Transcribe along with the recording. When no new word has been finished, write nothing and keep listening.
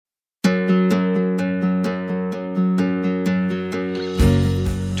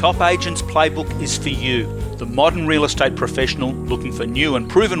Top Agents Playbook is for you, the modern real estate professional looking for new and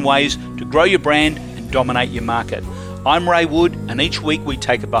proven ways to grow your brand and dominate your market. I'm Ray Wood, and each week we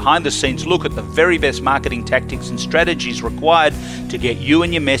take a behind-the-scenes look at the very best marketing tactics and strategies required to get you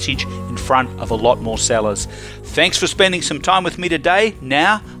and your message in front of a lot more sellers. Thanks for spending some time with me today.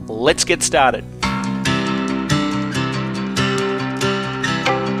 Now, let's get started.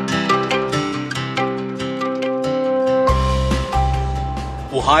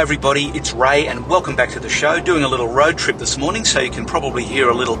 Well, hi everybody, it's Ray and welcome back to the show. Doing a little road trip this morning, so you can probably hear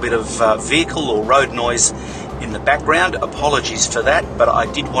a little bit of vehicle or road noise in the background. Apologies for that, but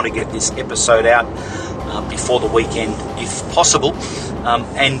I did want to get this episode out before the weekend if possible.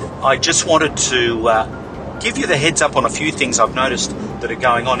 And I just wanted to give you the heads up on a few things I've noticed that are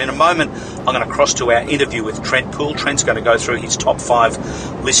going on. In a moment, I'm going to cross to our interview with Trent Poole. Trent's going to go through his top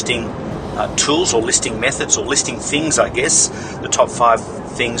 5 listing tools or listing methods or listing things, I guess, the top 5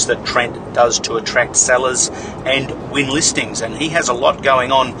 things that Trent does to attract sellers and win listings. And he has a lot going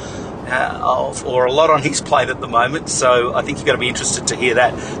on, or a lot on his plate at the moment, so I think you're going to be interested to hear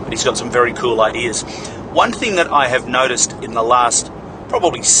that, but he's got some very cool ideas. One thing that I have noticed in the last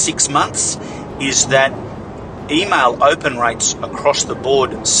probably 6 months is that email open rates across the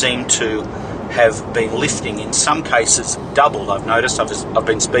board seem to have been lifting, in some cases doubled. I've noticed. I've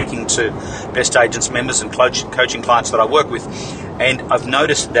been speaking to Best Agents members and coaching clients that I work with, and I've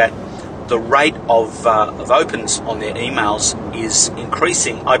noticed that the rate of opens on their emails is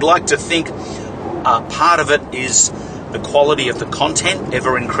increasing. I'd like to think part of it is the quality of the content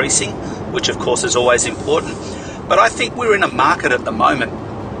ever increasing, which of course is always important. But I think we're in a market at the moment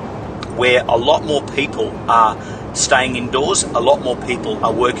where a lot more people are staying indoors, a lot more people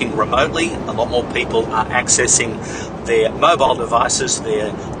are working remotely, a lot more people are accessing their mobile devices,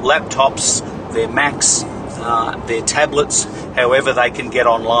 their laptops, their Macs, their tablets, however they can get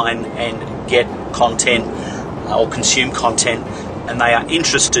online and get content or consume content, and they are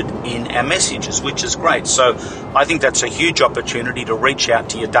interested in our messages, which is great. So I think that's a huge opportunity to reach out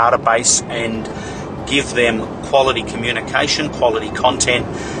to your database and give them quality communication, quality content,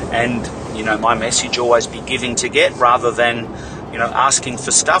 and my message always be giving to get rather than asking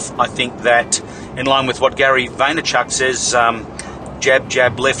for stuff. I think that in line with what Gary Vaynerchuk says, jab,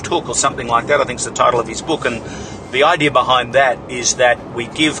 jab, left hook or something like that, I think is the title of his book. And the idea behind that is that we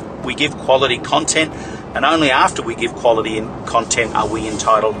give quality content, and only after we give quality content are we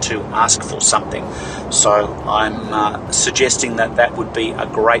entitled to ask for something. So I'm suggesting that would be a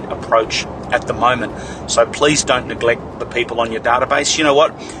great approach at the moment. So please don't neglect the people on your database. You know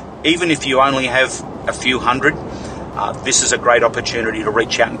what? Even if you only have a few hundred, this is a great opportunity to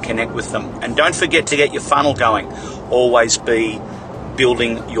reach out and connect with them. And don't forget to get your funnel going. Always be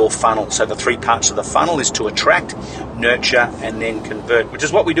building your funnel. So the 3 parts of the funnel is to attract, nurture, and then convert, which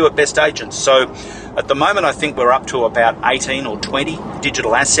is what we do at Best Agents. So at the moment, I think we're up to about 18 or 20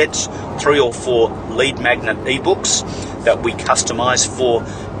 digital assets, 3 or 4 lead magnet ebooks that we customize for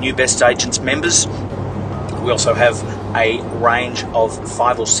new Best Agents members. We also have a range of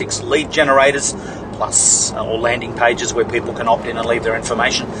 5 or 6 lead generators, plus or landing pages where people can opt in and leave their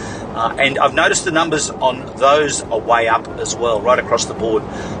information. And I've noticed the numbers on those are way up as well, right across the board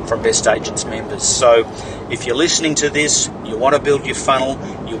from Best Agents members. So if you're listening to this, you want to build your funnel,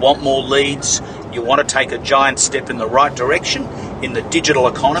 you want more leads, you want to take a giant step in the right direction in the digital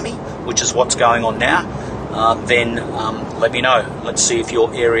economy, which is what's going on now, then let me know. Let's see if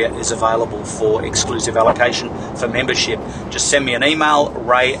your area is available for exclusive allocation for membership. Just send me an email,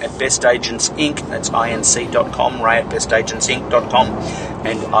 ray@bestagentsinc, that's inc.com, ray@bestagentsinc.com,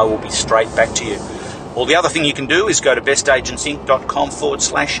 and I will be straight back to you. Well, the other thing you can do is go to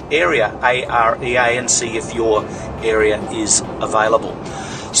bestagentsinc.com/area, AREA, and see if your area is available.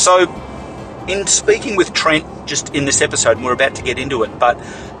 So, in speaking with Trent, just in this episode, and we're about to get into it, but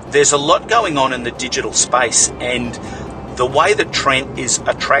there's a lot going on in the digital space, and the way that Trent is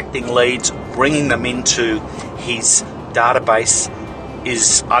attracting leads, bringing them into his database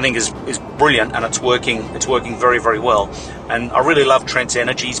I think is brilliant, and it's working very, very well. And I really love Trent's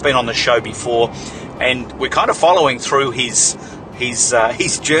energy. He's been on the show before, and we're kind of following through his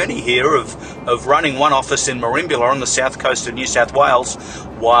journey here of running one office in Merimbula on the south coast of New South Wales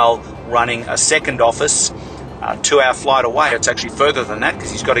while running a second office 2-hour flight away. It's actually further than that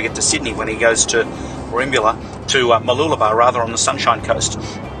because he's got to get to Sydney when he goes to Mooloolaba rather, on the Sunshine Coast.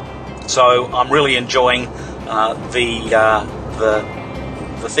 So I'm really enjoying the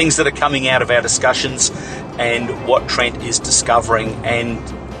things that are coming out of our discussions and what Trent is discovering, and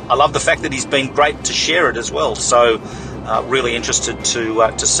I love the fact that he's been great to share it as well. So really interested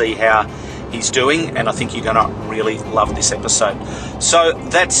to see how he's doing, and I think you're going to really love this episode. So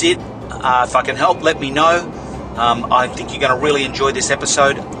that's it. If I can help, let me know. I think you're going to really enjoy this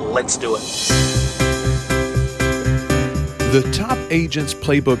episode. Let's do it. The Top Agents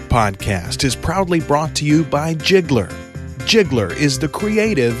Playbook podcast is proudly brought to you by Jigglar. Jigglar is the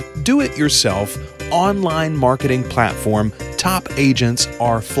creative, do-it-yourself online marketing platform top agents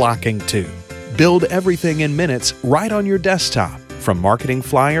are flocking to. Build everything in minutes right on your desktop. From marketing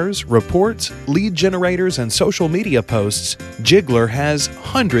flyers, reports, lead generators, and social media posts, Jigglar has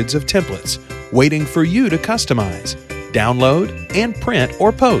hundreds of templates waiting for you to customize, download, and print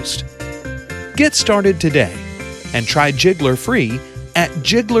or post. Get started today and try Jigglar free at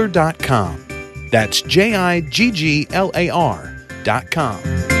jigglar.com. That's JIGGLAR.com.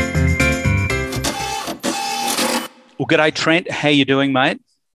 Well, g'day, Trent. How you doing, mate?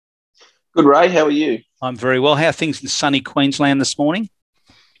 Good, Ray. How are you? I'm very well. How are things in sunny Queensland this morning?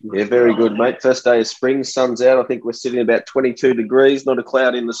 Yeah, very good, mate. First day of spring, sun's out. I think we're sitting about 22 degrees, not a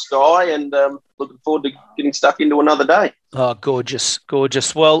cloud in the sky, and looking forward to getting stuck into another day. Oh, gorgeous,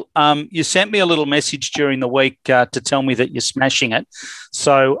 gorgeous. Well, you sent me a little message during the week to tell me that you're smashing it.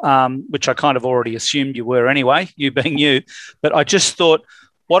 So, which I kind of already assumed you were anyway, you being you. But I just thought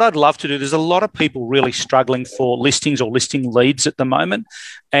what I'd love to do, there's a lot of people really struggling for listings or listing leads at the moment.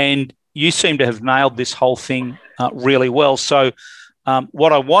 And you seem to have nailed this whole thing really well. So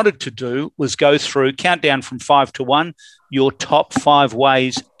what I wanted to do was go through, countdown from 5 to 1, your top 5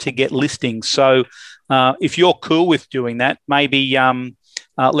 ways to get listings. So if you're cool with doing that, maybe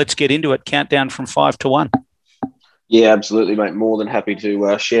let's get into it. Countdown from 5 to 1. Yeah, absolutely, mate. More than happy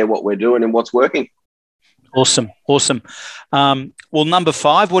to share what we're doing and what's working. Awesome, awesome. Well, number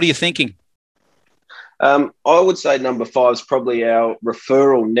 5, what are you thinking? I would say number 5 is probably our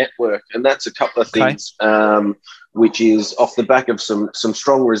referral network, and that's a couple of things, which is off the back of some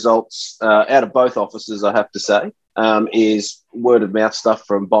strong results out of both offices, I have to say, is word of mouth stuff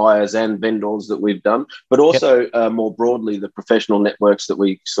from buyers and vendors that we've done, but also more broadly the professional networks that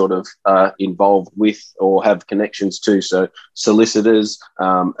we sort of involved with or have connections to. So solicitors,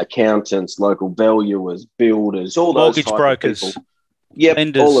 accountants, local valuers, builders, all those mortgage brokers. Of people. Yep,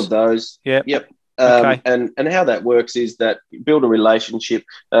 lenders. all of those. Yep. Okay. And how that works is that you build a relationship.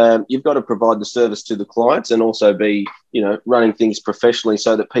 You've got to provide the service to the clients and also be, running things professionally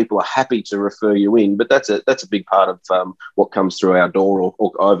so that people are happy to refer you in. But that's a big part of what comes through our door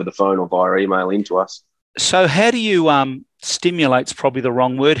or over the phone or via email into us. So how do you stimulate's probably the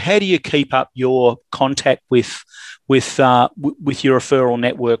wrong word. How do you keep up your contact with your referral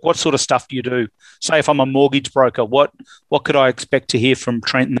network? What sort of stuff do you do? Say if I'm a mortgage broker, what could I expect to hear from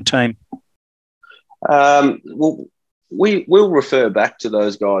Trent and the team? Well, we'll refer back to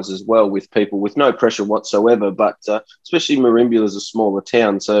those guys as well with people with no pressure whatsoever, but especially Merimbula is a smaller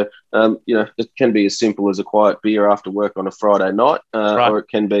town. So, it can be as simple as a quiet beer after work on a Friday night, or it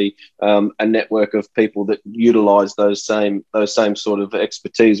can be a network of people that utilise those same sort of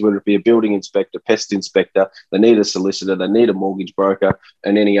expertise, whether it be a building inspector, pest inspector, they need a solicitor, they need a mortgage broker,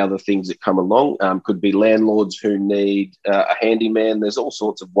 and any other things that come along. Could be landlords who need a handyman. There's all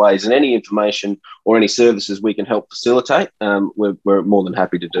sorts of ways, and any information or any services we can help facilitate, we're more than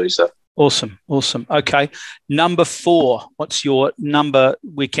happy to do so. Awesome. Okay. Number 4, what's your number?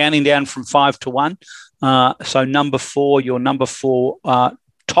 We're counting down from 5 to 1. So number 4, your number 4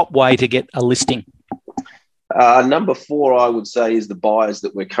 top way to get a listing. Number 4, I would say, is the buyers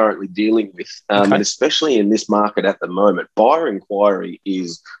that we're currently dealing with, and especially in this market at the moment. Buyer inquiry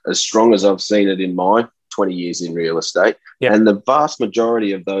is as strong as I've seen it in my 20 years in real estate, and the vast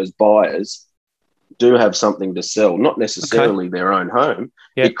majority of those buyers do have something to sell, not necessarily their own home.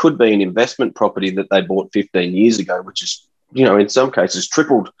 It could be an investment property that they bought 15 years ago, which is, in some cases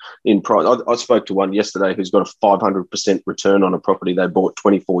tripled in price. I spoke to one yesterday who's got a 500% return on a property they bought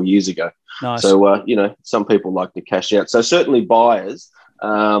 24 years ago. Nice. So, some people like to cash out. So certainly buyers,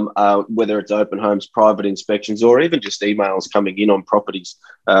 whether it's open homes, private inspections, or even just emails coming in on properties.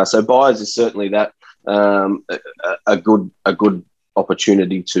 So buyers is certainly that a good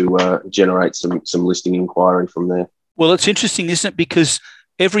opportunity to generate some listing inquiry from there. Well, it's interesting, isn't it? Because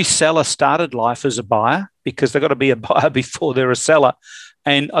every seller started life as a buyer because they've got to be a buyer before they're a seller.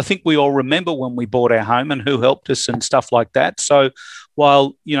 And I think we all remember when we bought our home and who helped us and stuff like that. So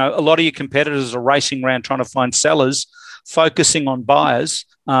while, a lot of your competitors are racing around trying to find sellers, focusing on buyers,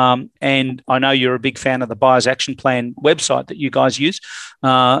 and I know you're a big fan of the Buyers Action Plan website that you guys use.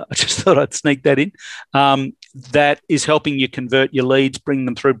 I just thought I'd sneak that in. That is helping you convert your leads, bring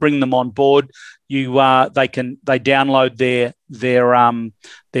them through, bring them on board. They download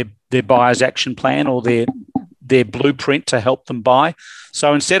their Buyers Action Plan or their their blueprint to help them buy.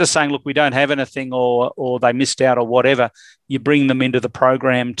 So instead of saying, look, we don't have anything or they missed out or whatever, you bring them into the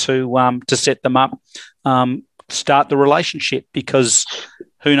program to set them up, start the relationship, because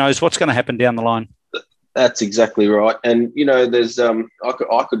who knows what's going to happen down the line. That's exactly right. And, there's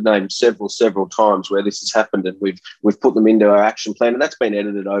I could name several times where this has happened, and we've put them into our action plan, and that's been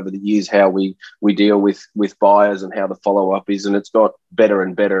edited over the years, how we deal with buyers and how the follow-up is, and it's got better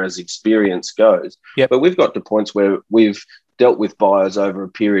and better as experience goes. Yep. But we've got to points where we've dealt with buyers over a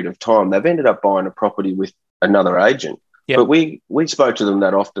period of time. They've ended up buying a property with another agent. Yep. But we spoke to them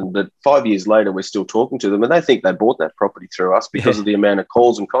that often that 5 years later, we're still talking to them, and they think they bought that property through us because of the amount of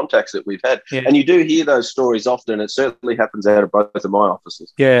calls and contacts that we've had. Yeah. And you do hear those stories often. It certainly happens out of both of my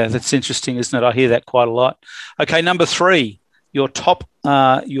offices. Yeah, that's interesting, isn't it? I hear that quite a lot. Okay, number 3, your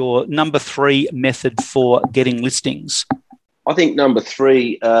number 3 method for getting listings. I think number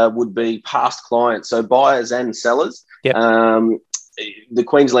 3 would be past clients, so buyers and sellers. Yep. The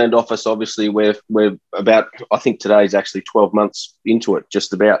Queensland office, obviously, we're about, I think today's actually 12 months into it,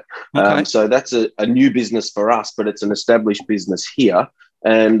 just about. Okay. So that's a new business for us, but it's an established business here.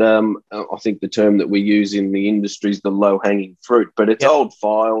 And I think the term that we use in the industry is the low-hanging fruit, but it's old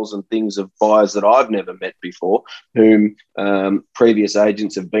files and things of buyers that I've never met before, whom previous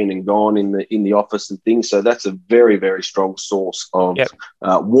agents have been and gone in the office and things. So that's a very, very strong source of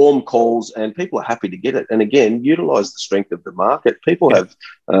warm calls, and people are happy to get it. And again, utilise the strength of the market. People have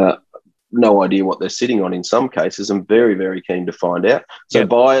no idea what they're sitting on in some cases, and very, very keen to find out. So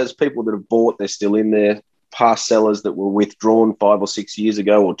buyers, people that have bought, they're still in there. Past sellers that were withdrawn 5 or 6 years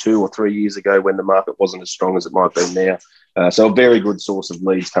ago, or 2 or 3 years ago, when the market wasn't as strong as it might be now. So a very good source of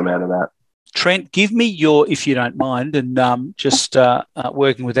leads come out of that. Trent, give me your, if you don't mind, and just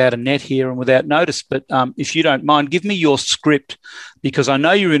working without a net here and without notice, but if you don't mind, give me your script, because I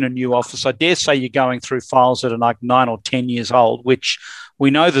know you're in a new office. I dare say you're going through files that are like 9 or 10 years old, which we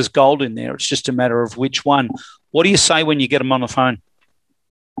know there's gold in there. It's just a matter of which one. What do you say when you get them on the phone?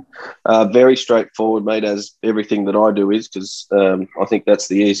 Very straightforward, mate, as everything that I do is, because I think that's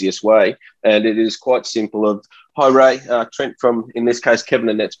the easiest way. And it is quite simple of, hi, Ray, Trent from, in this case, Kevin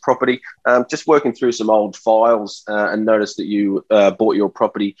Annette's property. Just working through some old files and noticed that you bought your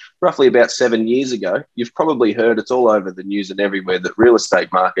property roughly about 7 years ago. You've probably heard, it's all over the news and everywhere, that real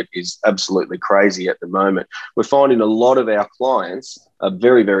estate market is absolutely crazy at the moment. We're finding a lot of our clients are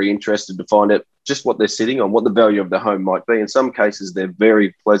very, very interested to find out just what they're sitting on, what the value of the home might be. In some cases, they're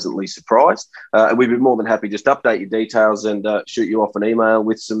very pleasantly surprised. And we'd be more than happy just update your details and shoot you off an email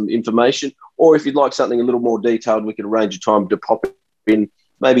with some information. Or if you'd like something a little more detailed, we could arrange a time to pop in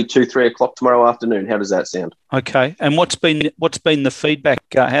maybe 2-3 o'clock tomorrow afternoon. How does that sound? Okay. And what's been the feedback?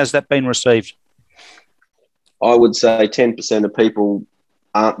 How's that been received? I would say 10% of people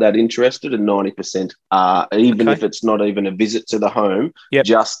aren't that interested, and 90% are, even if it's not even a visit to the home,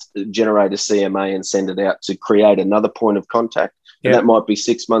 just generate a CMA and send it out to create another point of contact. And that might be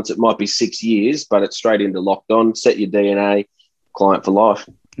 6 months, it might be 6 years, but it's straight into locked on, set your DNA, client for life.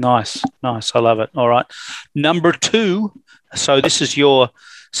 Nice. I love it. All right. Number 2. So this is your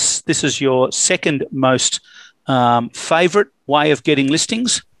second most favourite way of getting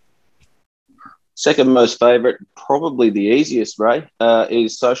listings. Second most favourite, probably the easiest, Ray,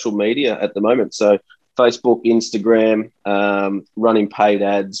 is social media at the moment. So Facebook, Instagram, running paid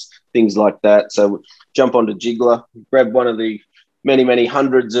ads, things like that. So jump onto Jiggler, grab one of the many, many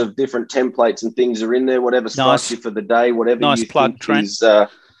hundreds of different templates and things are in there, whatever sparks you for the day, whatever you plug, think Trent. is...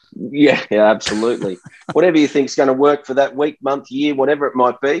 Yeah, absolutely. Whatever you think is going to work for that week, month, year, whatever it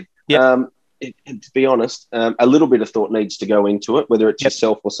might be. To be honest, a little bit of thought needs to go into it, whether it's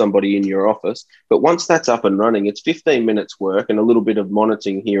yourself or somebody in your office. But once that's up and running, it's 15 minutes work and a little bit of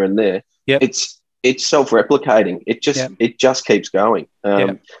monitoring here and there. It's self-replicating. It just keeps going.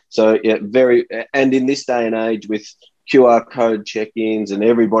 So and in this day and age with QR code check-ins and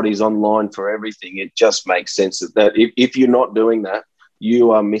everybody's online for everything, it just makes sense that if you're not doing that,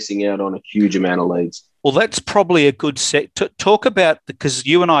 you are missing out on a huge amount of leads. Well, that's probably a good set to talk about, because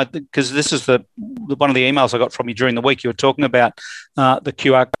you and I, because this is one of the emails I got from you during the week. You were talking about the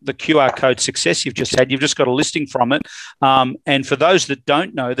QR code success you've just had. You've just got a listing from it, and for those that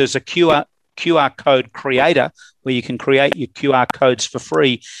don't know, there's a QR code creator where you can create your QR codes for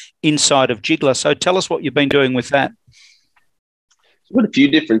free inside of Jiggler. So tell us what you've been doing with that. We've got a few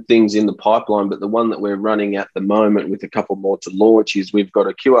different things in the pipeline, but the one that we're running at the moment with a couple more to launch is we've got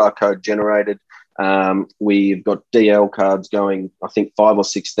a QR code generated. We've got DL cards going, I think 5,000 or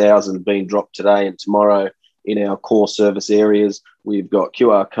 6,000 being dropped today and tomorrow in our core service areas. We've got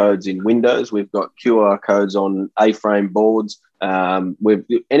QR codes in Windows. We've got QR codes on A-frame boards. We've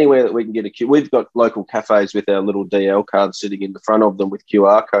anywhere that we can get a we've got local cafes with our little DL cards sitting in the front of them with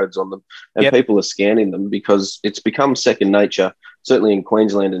QR codes on them, and people are scanning them because it's become second nature, certainly in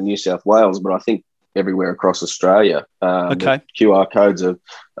Queensland and New South Wales, but I think everywhere across Australia. The QR codes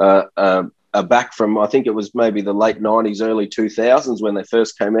are back from, I think it was maybe the late 90s, early 2000s when they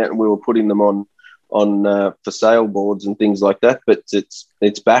first came out, and we were putting them on for sale boards and things like that. But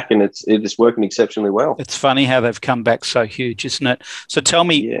it's back, and it is working exceptionally well. It's funny how they've come back so huge, isn't it? So tell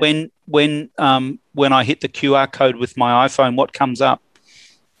me, when I hit the QR code with my iPhone, what comes up?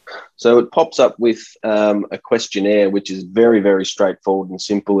 So it pops up with a questionnaire, which is very, very straightforward and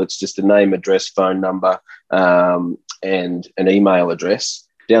simple. It's just a name, address, phone number, and an email address.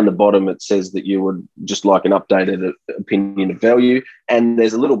 Down the bottom, it says that you would just like an updated opinion of value. And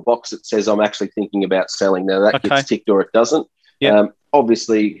there's a little box that says, I'm actually thinking about selling. Now, that gets ticked or it doesn't. Yep.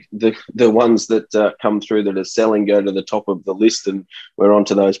 Obviously, the ones that come through that are selling go to the top of the list, and we're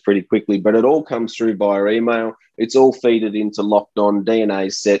onto those pretty quickly. But it all comes through via email. It's all feeded into Locked On,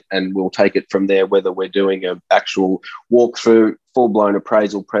 DNA set, and we'll take it from there, whether we're doing an actual walkthrough, full-blown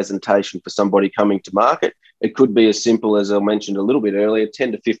appraisal presentation for somebody coming to market. It could be as simple as I mentioned a little bit earlier,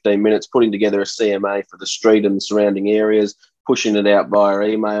 10 to 15 minutes, putting together a CMA for the street and the surrounding areas, pushing it out via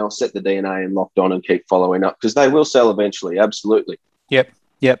email, set the DNA and Locked On and keep following up, because they will sell eventually, absolutely.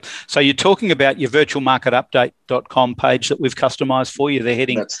 Yep. So you're talking about your virtualmarketupdate.com page that we've customised for you. They're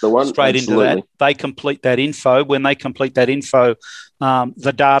heading That's the one. Straight absolutely. Into that. They complete that info. When they complete that info,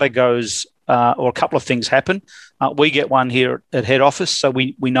 the data goes, or a couple of things happen. We get one here at head office, so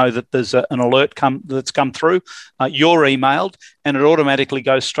we know that there's an alert that's come through. You're emailed, and it automatically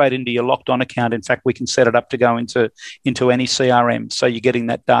goes straight into your Locked On account. In fact, we can set it up to go into any CRM, so you're getting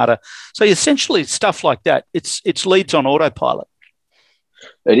that data. So essentially, stuff like that. It's leads on autopilot.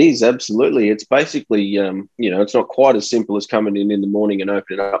 It is, absolutely. It's basically, it's not quite as simple as coming in the morning and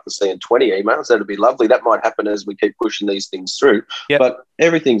opening up and seeing 20 emails. That'd be lovely. That might happen as we keep pushing these things through. Yep. But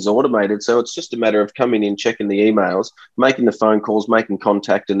everything's automated, so it's just a matter of coming in, checking the emails, making the phone calls, making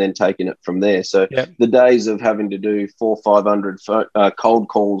contact, and then taking it from there. So the days of having to do 400-500 cold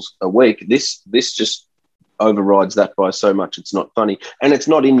calls a week, this just overrides that by so much. It's not funny, and it's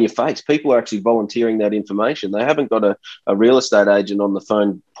not in your face. People are actually volunteering that information. They haven't got a real estate agent on the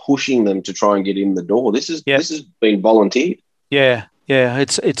phone pushing them to try and get in the door. This has been volunteered. Yeah,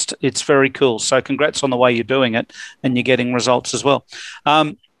 it's very cool. So congrats on the way you're doing it, and you're getting results as well.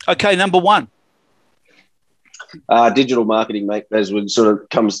 Okay, number one. Digital marketing, mate, as would sort of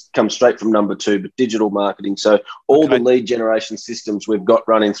comes straight from number two, but digital marketing. So all the lead generation systems we've got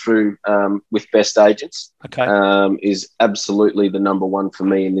running through with Best Agents is absolutely the number one for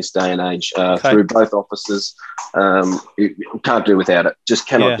me in this day and age. Through both offices, you can't do without it. Just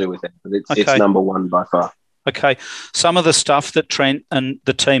cannot do without it. It's number one by far. Okay. Some of the stuff that Trent and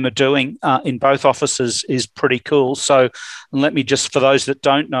the team are doing in both offices is pretty cool. So let me just, for those that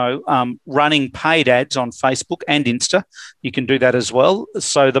don't know, running paid ads on Facebook and Insta, you can do that as well.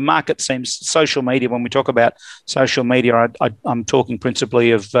 So the market seems, social media, when we talk about social media, I'm talking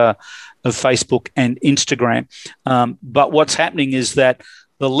principally of Facebook and Instagram. But what's happening is that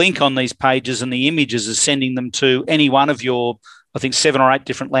the link on these pages and the images is sending them to any one of your, I think, 7 or 8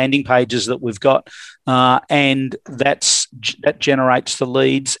 different landing pages that we've got, and that generates the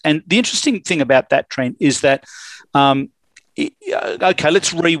leads. And the interesting thing about that, Trent, is that,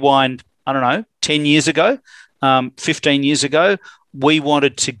 let's rewind, 10 years ago, 15 years ago, we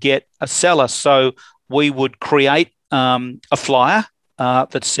wanted to get a seller. So we would create a flyer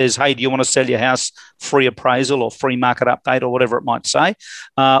that says, hey, do you want to sell your house, free appraisal or free market update or whatever it might say.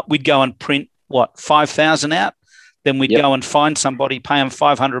 We'd go and print, 5,000 out? Then we'd go and find somebody, pay them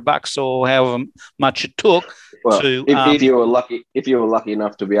 $500 or however much it took. Well, if you were lucky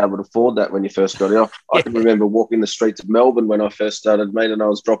enough to be able to afford that when you first got it, I can remember walking the streets of Melbourne when I first started, mate, and I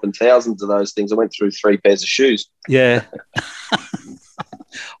was dropping thousands of those things. I went through 3 pairs of shoes. Yeah.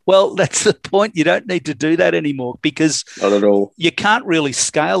 Well, that's the point. You don't need to do that anymore because not at all. You can't really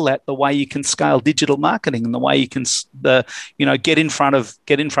scale that the way you can scale digital marketing and the way you can, get in front of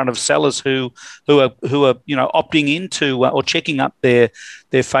sellers who are opting into or checking up their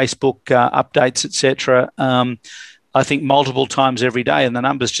Facebook updates, etc. I think multiple times every day, and the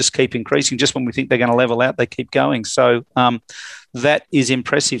numbers just keep increasing. Just when we think they're going to level out, they keep going. So that is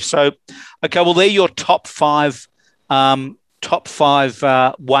impressive. So, okay, well, they're your top five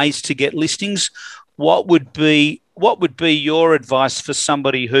ways to get listings. What would be your advice for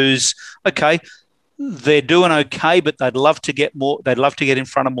somebody who's they're doing okay, but they'd love to get more, they'd love to get in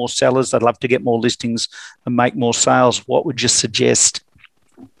front of more sellers, they'd love to get more listings and make more sales? What would you suggest?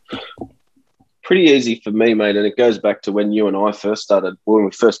 pretty easy for me, mate. And it goes back to when you and I first started, when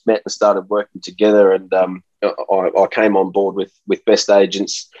we first met and started working together. And I came on board with Best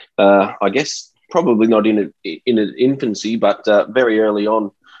Agents, I guess probably not in an infancy, but very early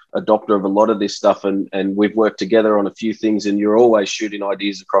on, adopter of a lot of this stuff, and we've worked together on a few things, and you're always shooting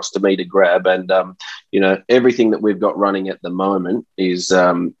ideas across to me to grab. And everything that we've got running at the moment is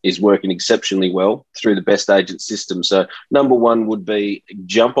working exceptionally well through the Best Agent system. So number one would be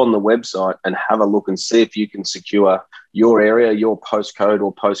jump on the website and have a look and see if you can secure your area, your postcode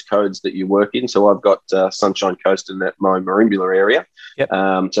or postcodes that you work in. So I've got Sunshine Coast in that my Merimbula area. Yep.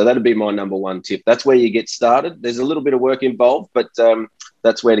 So that'd be my number one tip. That's where you get started. There's a little bit of work involved, but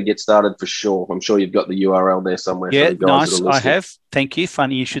that's where to get started for sure. I'm sure you've got the URL there somewhere. Yeah, for the guys nice. that are I have. Thank you.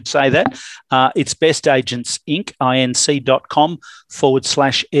 Funny you should say that. It's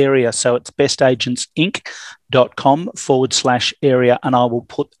bestagentsinc.com/area. So it's bestagentsinc.com/area. And I will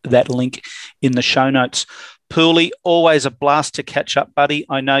put that link in the show notes. Pooley, always a blast to catch up, buddy.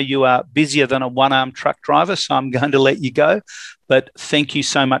 I know you are busier than a one-armed truck driver, so I'm going to let you go. But thank you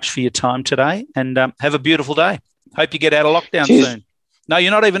so much for your time today, and have a beautiful day. Hope you get out of lockdown soon. No,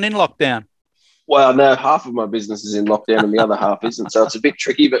 you're not even in lockdown. Well, no, half of my business is in lockdown and the other half isn't. So it's a bit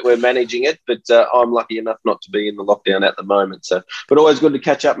tricky, but we're managing it. But I'm lucky enough not to be in the lockdown at the moment. So, but always good to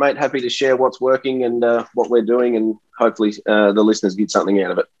catch up, mate. Happy to share what's working and what we're doing, and hopefully the listeners get something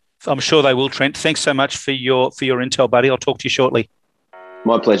out of it. I'm sure they will, Trent. Thanks so much for your intel, buddy. I'll talk to you shortly.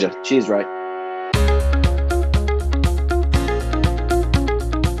 My pleasure. Cheers, Ray.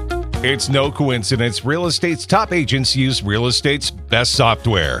 It's no coincidence real estate's top agents use real estate's best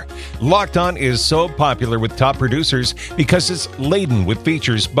software. Locked On is so popular with top producers because it's laden with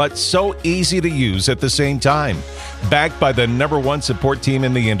features, but so easy to use at the same time. Backed by the #1 support team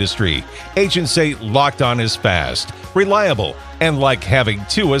in the industry, agents say Locked On is fast, reliable, and like having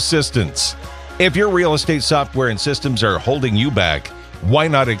 2 assistants. If your real estate software and systems are holding you back, why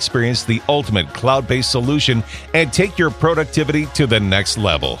not experience the ultimate cloud-based solution and take your productivity to the next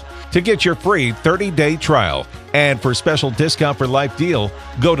level? To get your free 30-day trial and for special discount for life deal,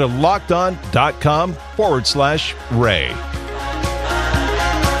 go to lockedon.com/Ray.